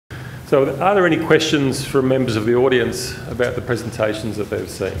So are there any questions from members of the audience about the presentations that they've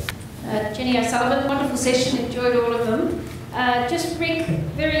seen? Jenny O'Sullivan, wonderful session, enjoyed all of them. Just Rick,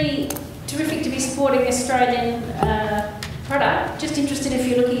 very terrific to be supporting Australian product. Just interested if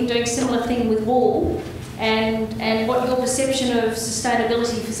you're looking at doing a similar thing with wool and what your perception of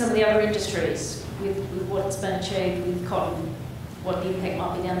sustainability for some of the other industries with what's been achieved with cotton, what the impact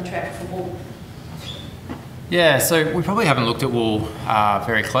might be down the track for wool. Yeah, so we probably haven't looked at wool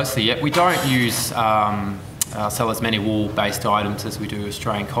very closely yet. We don't use sell as many wool-based items as we do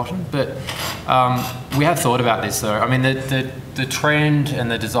Australian cotton, but we have thought about this though. I mean, the trend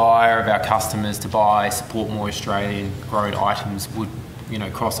and the desire of our customers to support more Australian grown items would,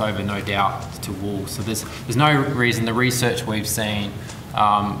 cross over no doubt to wool. So there's no reason, the research we've seen,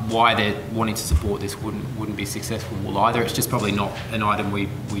 why they're wanting to support this wouldn't be successful in wool either. It's just probably not an item we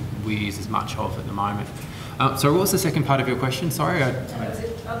use as much of at the moment. So what was the second part of your question? Sorry.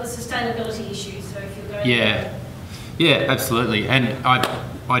 Other sustainability issues. So if you're going yeah, absolutely. And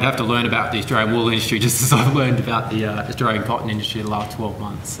I'd have to learn about the Australian wool industry just as I've learned about the Australian cotton industry the last 12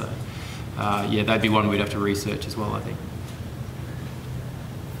 months. So yeah, that'd be one we'd have to research as well, I think.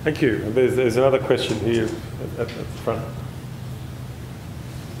 Thank you. There's another question here at the front.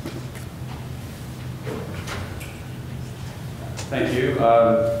 Thank you.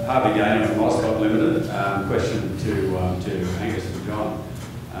 Harvey Gaynor from Oscott Limited. Question to Angus and John.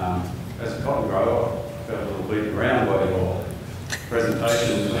 As a cotton grower, I felt a little beaten around by your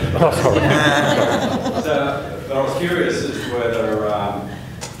presentation. But I was curious as to whether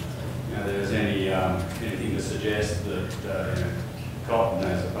there's anything to suggest that cotton,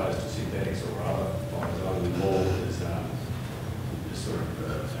 as opposed to synthetics or other than wool, is sort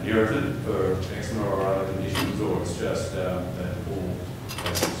of an irritant for eczema or other conditions, or it's just that wool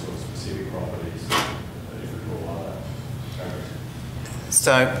has some sort of specific properties that different to all other fabrics.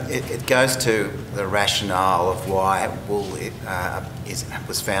 So it goes to the rationale of why wool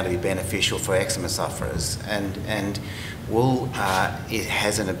was found to be beneficial for eczema sufferers, and wool it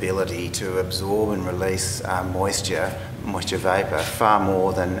has an ability to absorb and release moisture vapour far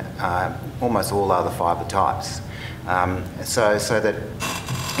more than almost all other fibre types. So that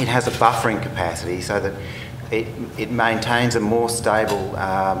it has a buffering capacity, so that it maintains a more stable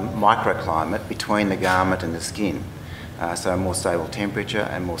microclimate between the garment and the skin. So a more stable temperature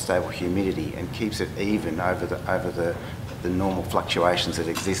and more stable humidity, and keeps it even over the normal fluctuations that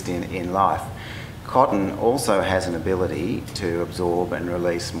exist in life. Cotton also has an ability to absorb and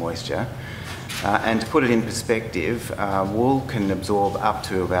release moisture. And to put it in perspective, wool can absorb up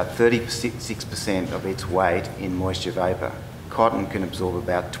to about 36% of its weight in moisture vapour. Cotton can absorb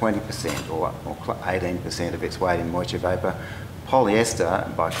about 20% or 18% of its weight in moisture vapour.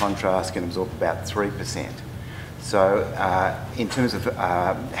 Polyester, by contrast, can absorb about 3%. So in terms of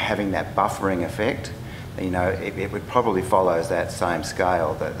having that buffering effect, it would probably follows that same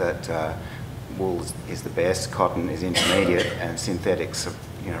scale, that wool is the best, cotton is intermediate, and synthetics are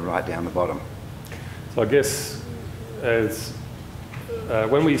right down the bottom. So I guess as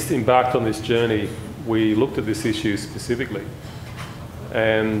when we embarked on this journey, we looked at this issue specifically,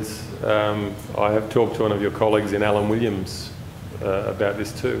 and I have talked to one of your colleagues in Alan Williams about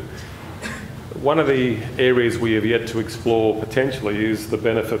this too. One of the areas we have yet to explore potentially is the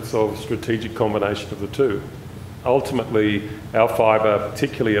benefits of strategic combination of the two. Ultimately, our fibre,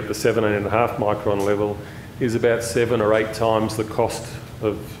 particularly at the 17.5 micron level, is about 7 or 8 times the cost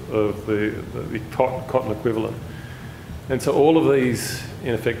of the cotton equivalent. And so all of these,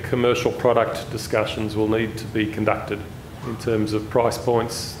 in effect, commercial product discussions will need to be conducted in terms of price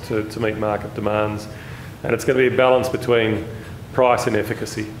points to meet market demands. And it's going to be a balance between price and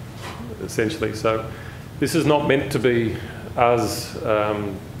efficacy, essentially. So this is not meant to be us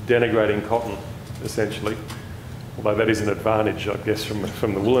denigrating cotton, essentially, although that is an advantage, I guess,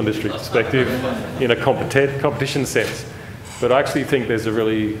 from the wool industry perspective in a competition sense. But I actually think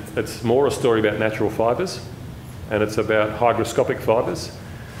it's more a story about natural fibres, and it's about hygroscopic fibres.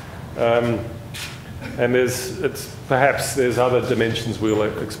 And perhaps there's other dimensions we'll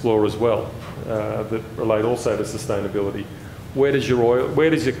explore as well that relate also to sustainability. Where does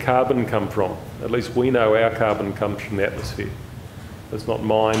your carbon come from? At least we know our carbon comes from the atmosphere. It's not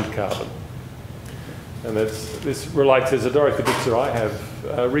mined carbon. And this relates, as a director Dixer I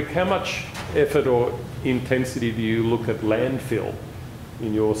have. Rick, how much effort or intensity do you look at landfill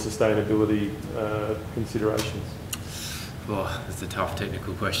in your sustainability considerations? Oh, that's a tough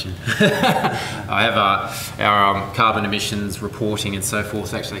technical question. I have our carbon emissions reporting and so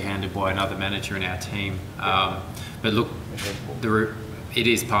forth actually handled by another manager in our team. But look, it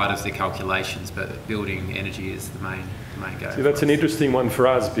is part of the calculations, but building energy is the main may go. See, that's an interesting one for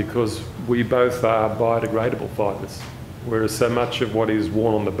us because we both are biodegradable fibres, whereas so much of what is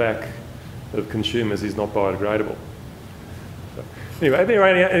worn on the back of consumers is not biodegradable. So, anyway, are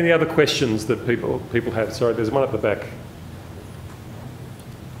there any other questions that people have? Sorry, there's one at the back.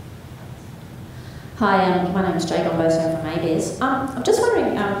 Hi, my name is Jake Gomboso from ABARES. I'm just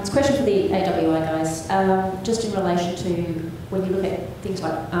wondering, it's a question for the AWI guys, just in relation to when you look at things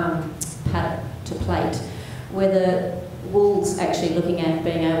like paddock to plate, whether wool's actually looking at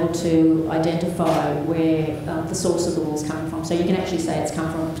being able to identify where the source of the wool's coming from. So you can actually say it's come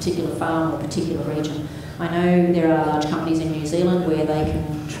from a particular farm or a particular region. I know there are large companies in New Zealand where they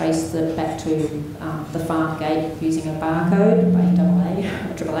can trace it back to the farm gate using a barcode, AAA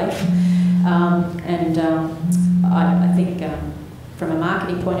or AAA. I think from a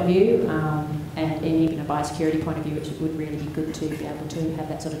marketing point of view and even a biosecurity point of view, it would really be good to be able to have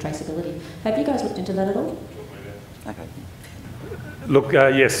that sort of traceability. Have you guys looked into that at all? Okay. Look,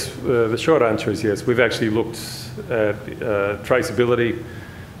 yes, the short answer is yes. We've actually looked at traceability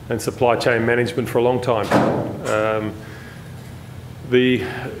and supply chain management for a long time.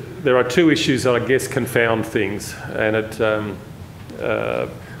 There are two issues that I guess confound things, and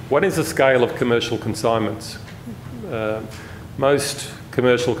one is the scale of commercial consignments. Most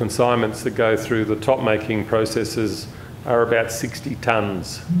commercial consignments that go through the top making processes are about 60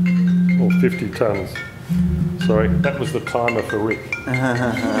 tonnes or 50 tonnes. Sorry, that was the timer for Rick.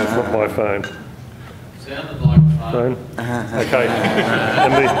 That's not my phone. Sounded like phone. Okay.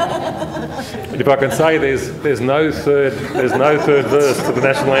 And if I can say, there's no third verse to the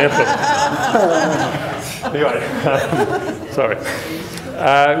national anthem. Anyway, sorry.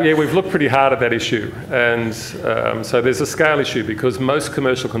 Yeah, we've looked pretty hard at that issue, and so there's a scale issue because most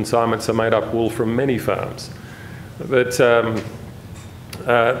commercial consignments are made up wool from many farms. But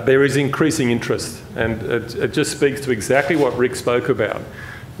there is increasing interest, and it just speaks to exactly what Rick spoke about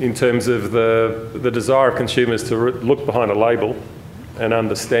in terms of the desire of consumers to look behind a label and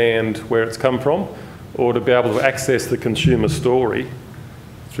understand where it's come from, or to be able to access the consumer story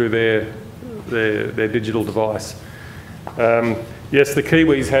through their digital device. Yes, the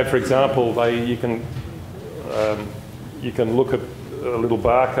Kiwis have, for example, you can look at a little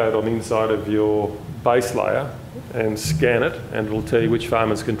barcode on the inside of your base layer and scan it, and it'll tell you which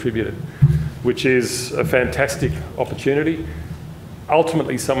farmers contributed, which is a fantastic opportunity.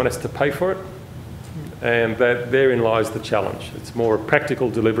 Ultimately, someone has to pay for it, and therein lies the challenge. It's more a practical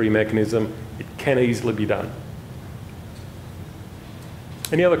delivery mechanism. It can easily be done.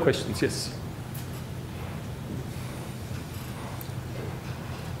 Any other questions? Yes.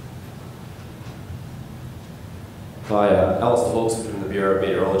 Hi, Alistair Hawkes from the Bureau of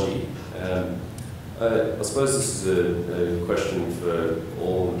Meteorology. I suppose this is a question for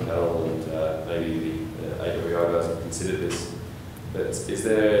all on the panel, and maybe the AWI guys have considered this. But is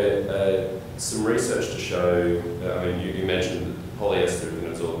there some research to show, I mean, you mentioned that polyester can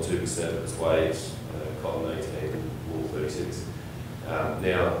absorb 2% of its weight, cotton 18, wool 36.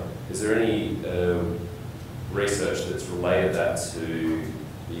 Now, is there any research that's related that to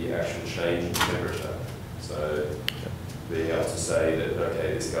the actual change in temperature? So being able to say that,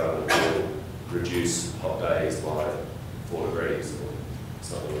 okay, this garment will reduce hot days by 4 degrees or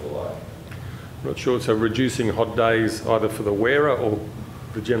something of the like. I'm not sure. So reducing hot days either for the wearer or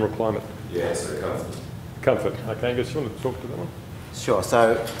the general climate? Yeah, so comfort. Comfort. Okay, Angus, you want to talk to that one? Sure.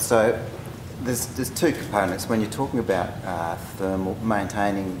 So there's two components when you're talking about thermal,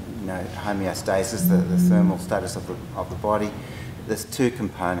 maintaining homeostasis, the thermal status of the body. There's two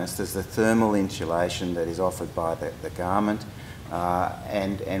components. There's the thermal insulation that is offered by the garment,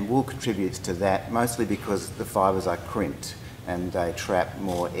 and wool contributes to that mostly because the fibres are crimped and they trap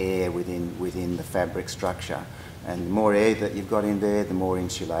more air within the fabric structure. And the more air that you've got in there, the more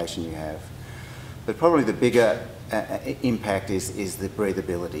insulation you have. But probably the bigger impact is the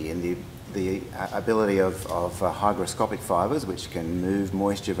breathability and the ability of hygroscopic fibres, which can move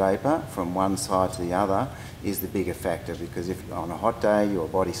moisture vapour from one side to the other, is the bigger factor, because if on a hot day your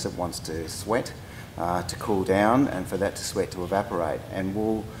body wants to sweat to cool down and for that to sweat to evaporate, and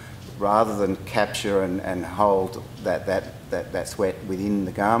wool, rather than capture and hold that sweat within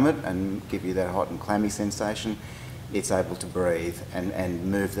the garment and give you that hot and clammy sensation, it's able to breathe and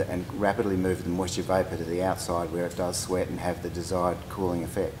rapidly move the moisture vapour to the outside where it does sweat and have the desired cooling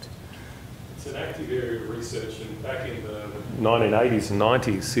effect. It's an active area of research, and back in the 1980s and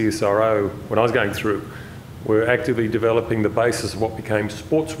 90s, CSIRO, when I was going through, were actively developing the basis of what became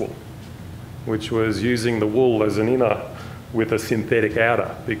sports wool, which was using the wool as an inner with a synthetic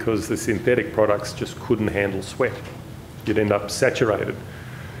outer, because the synthetic products just couldn't handle sweat. You'd end up saturated.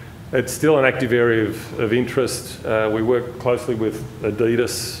 It's still an active area of interest. We work closely with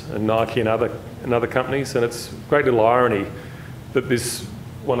Adidas and Nike and other companies, and it's a great little irony that this,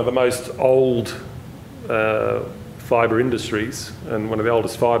 one of the most old fibre industries, and one of the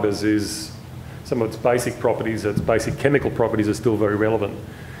oldest fibres, is some of its basic properties, its basic chemical properties are still very relevant.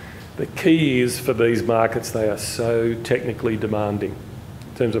 The key is for these markets, they are so technically demanding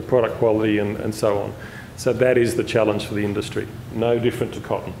in terms of product quality and so on. So that is the challenge for the industry, no different to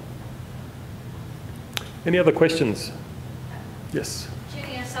cotton. Any other questions? Yes.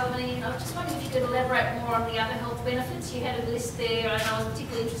 Judy O'Sullivan, I was just wondering if you could elaborate more on the other health benefits. You had a list there, and I was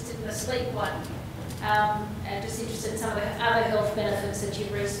particularly interested in the sleep one. And just interested in some of the other health benefits that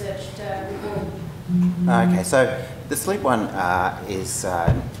you've researched with wool. Okay, so the sleep one is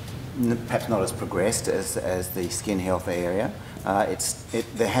perhaps not as progressed as the skin health area.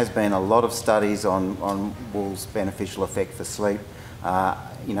 There has been a lot of studies on wool's beneficial effect for sleep,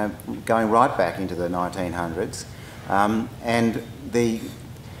 you know, going right back into the 1900s. And the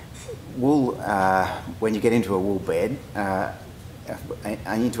wool, when you get into a wool bed,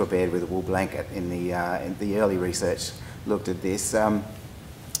 into a bed with a wool blanket, in the early research looked at this,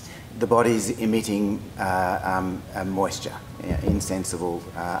 the body's emitting moisture, insensible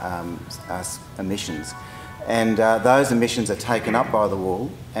emissions. And those emissions are taken up by the wool,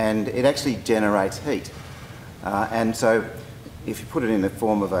 and it actually generates heat. And so if you put it in the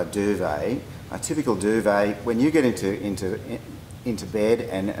form of a duvet, a typical duvet, when you get into bed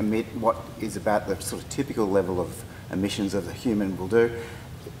and emit what is about the sort of typical level of emissions of the human will do,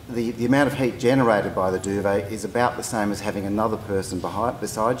 the amount of heat generated by the duvet is about the same as having another person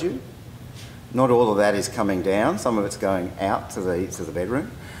beside you. Not all of that is coming down, some of it's going out to the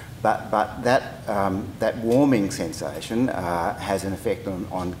bedroom, but that warming sensation has an effect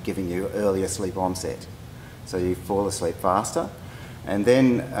on giving you earlier sleep onset. So you fall asleep faster, and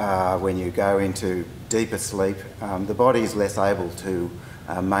then when you go into deeper sleep, the body is less able to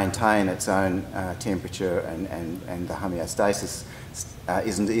maintain its own temperature, and the homeostasis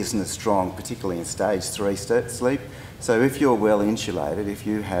isn't as strong, particularly in stage 3 sleep. So if you're well insulated, if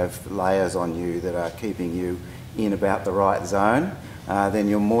you have layers on you that are keeping you in about the right zone, then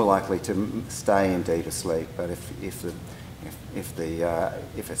you're more likely to stay in deeper sleep. But if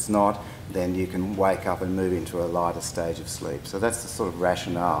it's not, then you can wake up and move into a lighter stage of sleep. So that's the sort of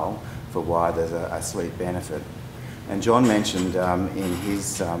rationale for why there's a sleep benefit. And John mentioned in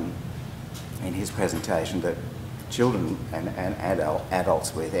his presentation that children and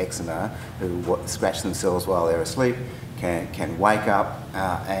adults with eczema who scratch themselves while they're asleep can wake up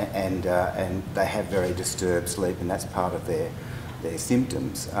and they have very disturbed sleep, and that's part of their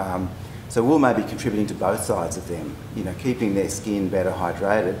symptoms. So wool may be contributing to both sides of them, you know, keeping their skin better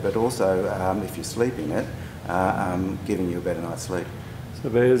hydrated, but also, if you sleep in it, giving you a better night's sleep. So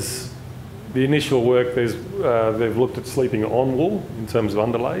there's the initial work, they've looked at sleeping on wool in terms of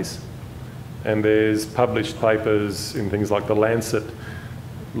underlays, and there's published papers in things like The Lancet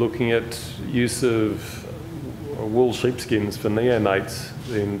looking at use of wool sheepskins for neonates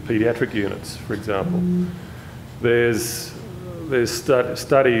in paediatric units, for example. There's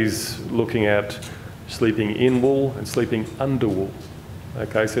studies looking at sleeping in wool and sleeping under wool.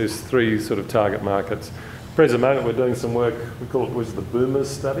 Okay, so there's 3 sort of target markets. Present moment we're doing some work, we call it the Boomers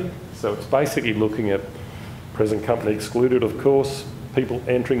study. So it's basically looking at, present company excluded of course, people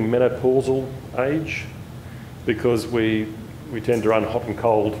entering menopausal age, because we tend to run hot and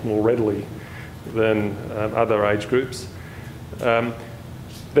cold more readily than other age groups.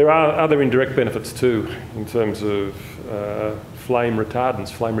 There are other indirect benefits too, in terms of flame retardance,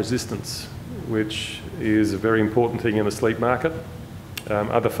 flame resistance, which is a very important thing in the sleep market.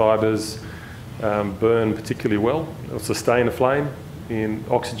 Other fibres burn particularly well, they'll sustain a flame. In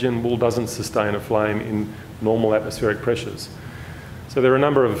oxygen, wool doesn't sustain a flame in normal atmospheric pressures. So there are a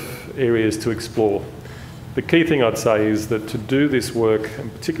number of areas to explore. The key thing I'd say is that to do this work, and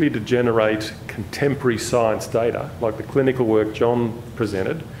particularly to generate contemporary science data, like the clinical work John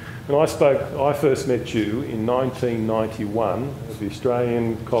presented, and I first met you in 1991 at the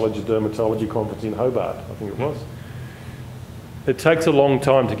Australian College of Dermatology conference in Hobart, I think it was. It takes a long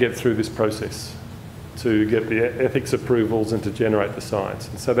time to get through this process, to get the ethics approvals and to generate the science.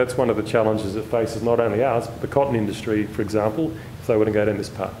 And so that's one of the challenges that faces not only us, but the cotton industry, for example, if they were to go down this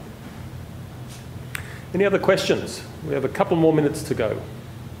path. Any other questions? We have a couple more minutes to go.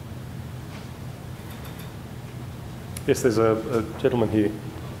 Yes, there's a gentleman here.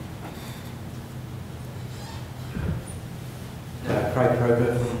 Craig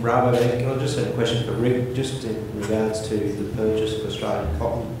Croker from Rabobank. I just had a question for Rick, just in regards to the purchase of Australian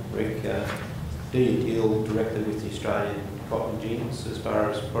cotton. Rick, do you deal directly with the Australian cotton gins as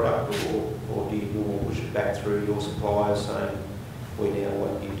far as product, or do you more push it back through your suppliers saying, we now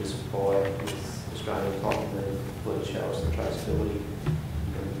want you to supply with Australian cotton and please show us the traceability?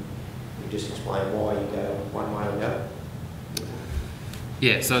 And you just explain why you go one way or the other.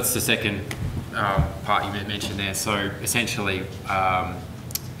 Yeah, so that's the second part you mentioned there. So essentially,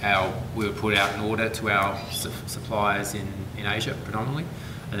 we would put out an order to our suppliers in Asia predominantly,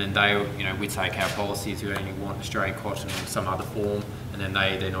 and then we'd take our policies, we only want Australian cotton in some other form, and then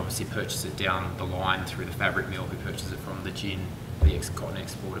they obviously purchase it down the line through the fabric mill who purchases it from the gin, the cotton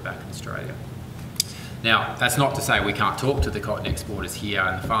exporter back in Australia. Now, that's not to say we can't talk to the cotton exporters here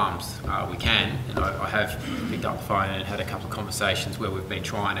in the farms. We can, and I have picked up the phone and had a couple of conversations where we've been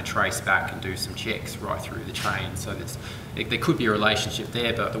trying to trace back and do some checks right through the chain. So there could be a relationship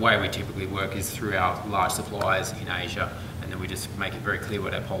there, but the way we typically work is through our large suppliers in Asia, and then we just make it very clear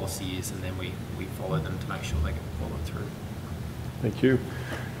what our policy is, and then we follow them to make sure they get followed through. Thank you.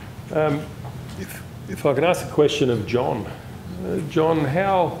 If I can ask a question of John. John,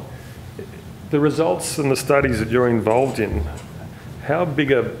 how the results and the studies that you're involved in, how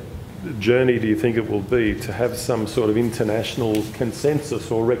big a journey do you think it will be to have some sort of international consensus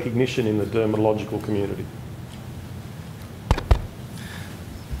or recognition in the dermatological community?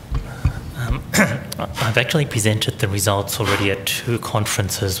 I've actually presented the results already at 2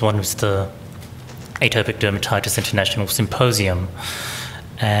 conferences. One was the Atopic Dermatitis International Symposium,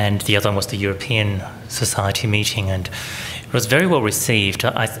 and the other one was the European Society meeting, and it was very well received.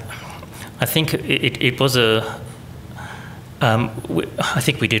 I think it was I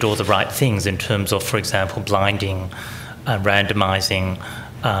think we did all the right things in terms of, for example, blinding, randomizing,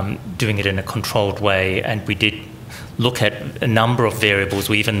 doing it in a controlled way, and we did look at a number of variables.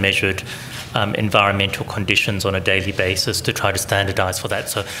 We even measured environmental conditions on a daily basis to try to standardize for that.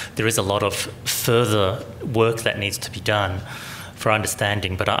 So there is a lot of further work that needs to be done for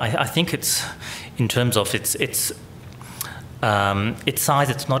understanding, but I think it's, in terms of its size,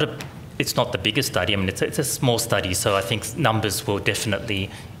 it's not the biggest study. I mean, it's a small study, so I think numbers will definitely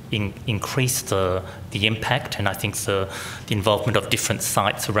increase the impact, and I think the involvement of different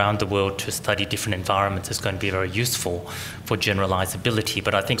sites around the world to study different environments is going to be very useful for generalizability.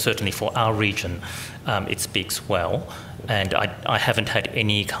 But I think certainly for our region, it speaks well, and I haven't had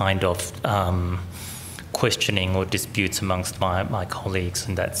any kind of questioning or disputes amongst my colleagues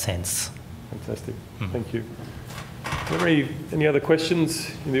in that sense. Fantastic. Thank you. Are there any other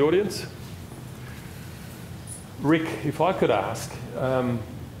questions in the audience? Rick, if I could ask,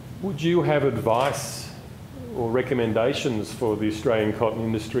 would you have advice or recommendations for the Australian cotton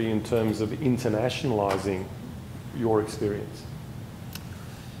industry in terms of internationalising your experience?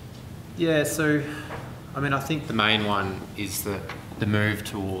 Yeah, so, I mean, I think the main one is the move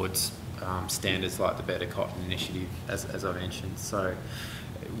towards standards like the Better Cotton Initiative, as I mentioned. So,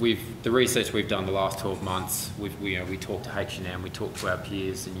 the research we've done the last 12 months, we talked to H&M, we talked to our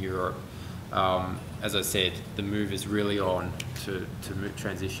peers in Europe. As I said, the move is really on to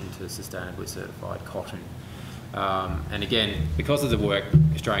transition to sustainably certified cotton. And again, because of the work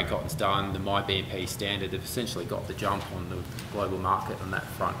Australian Cotton's done, the MyBNP standard have essentially got the jump on the global market on that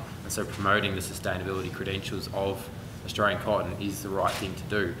front. And so promoting the sustainability credentials of Australian cotton is the right thing to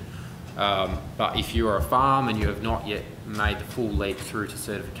do. But if you're a farm and you have not yet made the full leap through to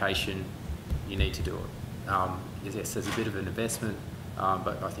certification, you need to do it. Yes, there's a bit of an investment,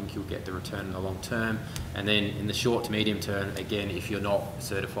 but I think you'll get the return in the long term. And then in the short to medium term, again, if you're not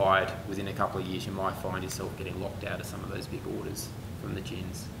certified within a couple of years, you might find yourself getting locked out of some of those big orders from the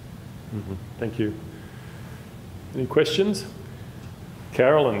gins. Thank you. Any questions?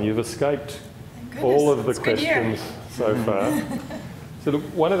 Carolyn, you've escaped all of the questions so far. So look,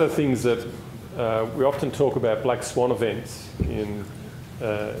 one of the things that we often talk about black swan events in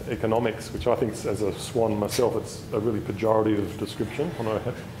economics, which I think, as a swan myself, it's a really pejorative description.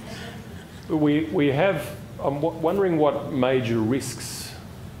 I'm wondering what major risks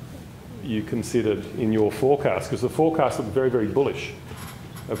you considered in your forecast, because the forecast looked very, very bullish.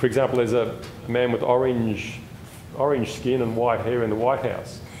 For example, there's a man with orange skin and white hair in the White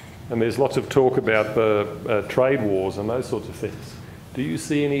House, and there's lots of talk about the trade wars and those sorts of things. Do you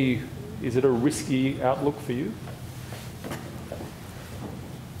see any, is it a risky outlook for you?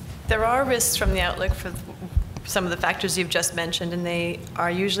 There are risks from the outlook for some of the factors you've just mentioned, and they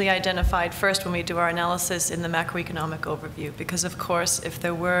are usually identified first when we do our analysis in the macroeconomic overview, because of course if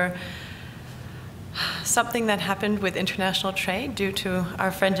there were something that happened with international trade due to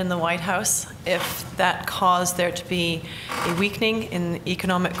our friend in the White House, if that caused there to be a weakening in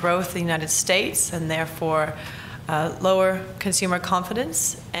economic growth in the United States and therefore lower consumer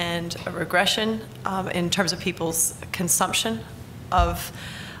confidence and a regression in terms of people's consumption of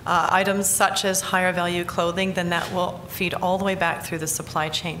items such as higher value clothing, then that will feed all the way back through the supply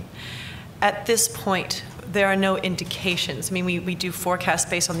chain. At this point, there are no indications. I mean, we do forecasts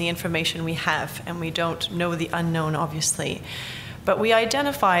based on the information we have, and we don't know the unknown, obviously. But we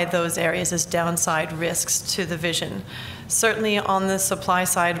identify those areas as downside risks to the vision. Certainly on the supply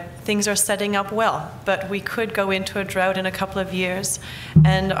side, things are setting up well, but we could go into a drought in a couple of years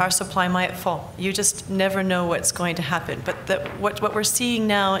and our supply might fall. You just never know what's going to happen. But what we're seeing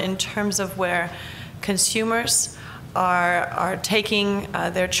now in terms of where consumers are taking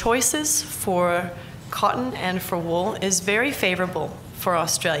their choices for cotton and for wool is very favorable for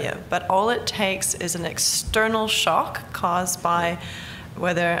Australia, but all it takes is an external shock caused by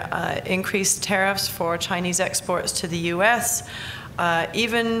whether increased tariffs for Chinese exports to the US,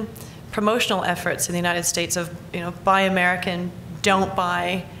 even promotional efforts in the United States of, buy American, don't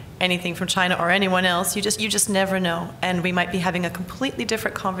buy anything from China or anyone else. You just never know, and we might be having a completely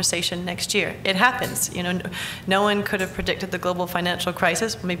different conversation next year. It happens. No one could have predicted the global financial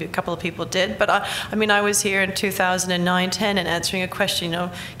crisis. Maybe a couple of people did, but I was here in 2009-10 and answering a question.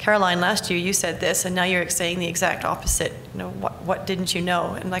 Caroline, last year you said this, and now you're saying the exact opposite. What didn't you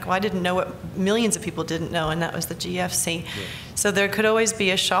know? And I didn't know what millions of people didn't know, and that was the GFC. Yeah. So there could always be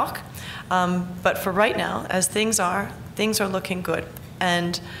a shock, but for right now, as things are looking good,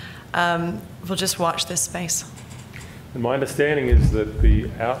 and we'll just watch this space. And my understanding is that the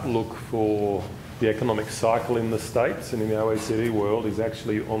outlook for the economic cycle in the States and in the OECD world is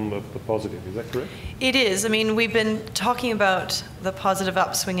actually on the positive. Is that correct? It is. We've been talking about the positive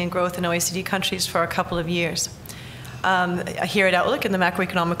upswing in growth in OECD countries for a couple of years. Here at Outlook, in the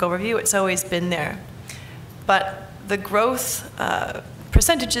macroeconomic overview, it's always been there. But the growth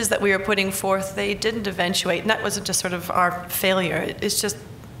percentages that we were putting forth, they didn't eventuate, and that wasn't just sort of our failure. It's just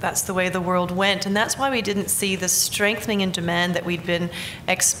that's the way the world went, and that's why we didn't see the strengthening in demand that we'd been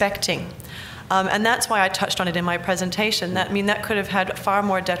expecting. And that's why I touched on it in my presentation. That could have had far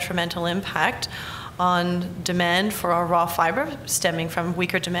more detrimental impact on demand for our raw fiber, stemming from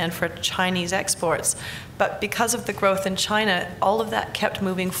weaker demand for Chinese exports. But because of the growth in China, all of that kept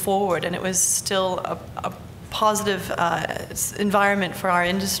moving forward, and it was still a positive environment for our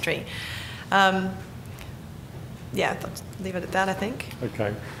industry. Yeah, let's leave it at that, I think.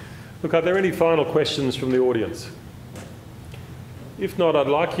 Okay. Look, are there any final questions from the audience? If not, I'd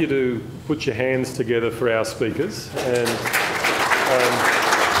like you to put your hands together for our speakers. And